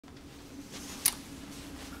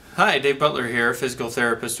Hi, Dave Butler here, physical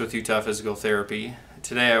therapist with Utah Physical Therapy.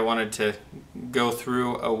 Today I wanted to go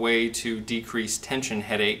through a way to decrease tension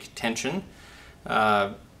tension.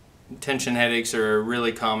 Tension headaches are a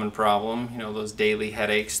really common problem, those daily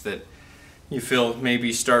headaches that you feel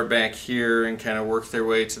maybe start back here and kind of work their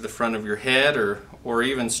way to the front of your head, or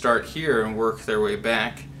even start here and work their way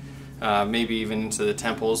back, maybe even into the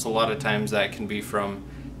temples. A lot of times that can be from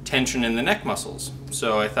tension in the neck muscles.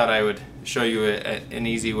 So I thought I would show you an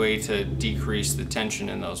easy way to decrease the tension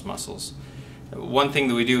in those muscles. One thing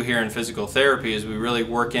that we do here in physical therapy is we really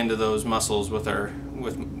work into those muscles with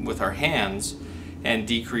our hands and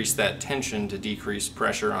decrease that tension to decrease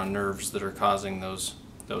pressure on nerves that are causing those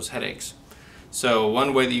headaches. So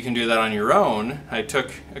one way that you can do that on your own, I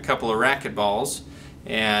took a couple of racquetballs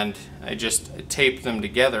and I just taped them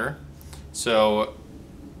together, so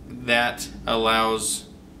that allows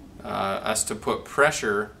us to put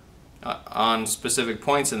pressure on specific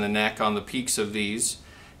points in the neck, on the peaks of these,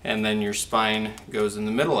 and then your spine goes in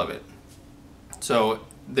the middle of it. So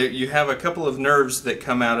you have a couple of nerves that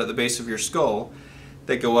come out at the base of your skull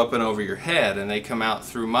that go up and over your head, and they come out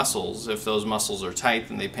through muscles. If those muscles are tight,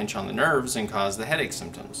 then they pinch on the nerves and cause the headache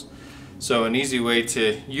symptoms. So an easy way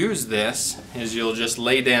to use this is you'll just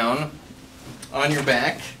lay down on your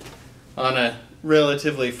back on a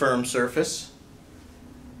relatively firm surface.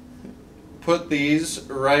 Put these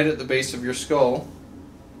right at the base of your skull,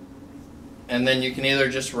 and then you can either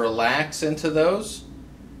just relax into those,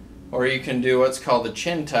 or you can do what's called a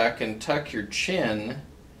chin tuck and tuck your chin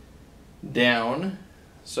down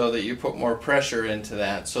so that you put more pressure into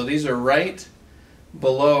that. So these are right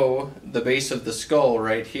below the base of the skull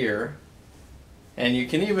right here, and you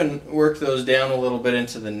can even work those down a little bit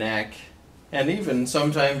into the neck, and even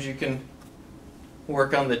sometimes you can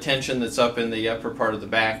work on the tension that's up in the upper part of the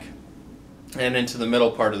back and into the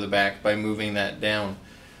middle part of the back by moving that down.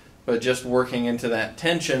 But just working into that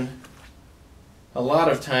tension a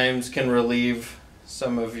lot of times can relieve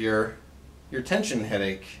some of your tension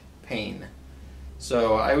headache pain.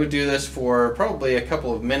 So I would do this for probably a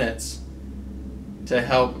couple of minutes to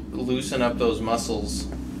help loosen up those muscles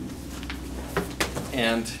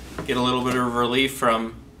and get a little bit of relief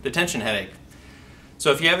from the tension headache.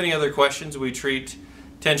 So if you have any other questions, we treat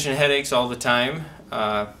tension headaches all the time,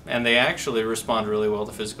 and they actually respond really well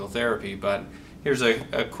to physical therapy. But here's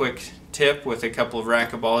a quick tip with a couple of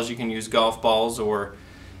racquetballs. You can use golf balls or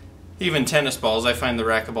even tennis balls. I find the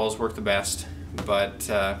racquetballs work the best. But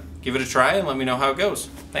give it a try and let me know how it goes.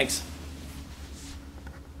 Thanks.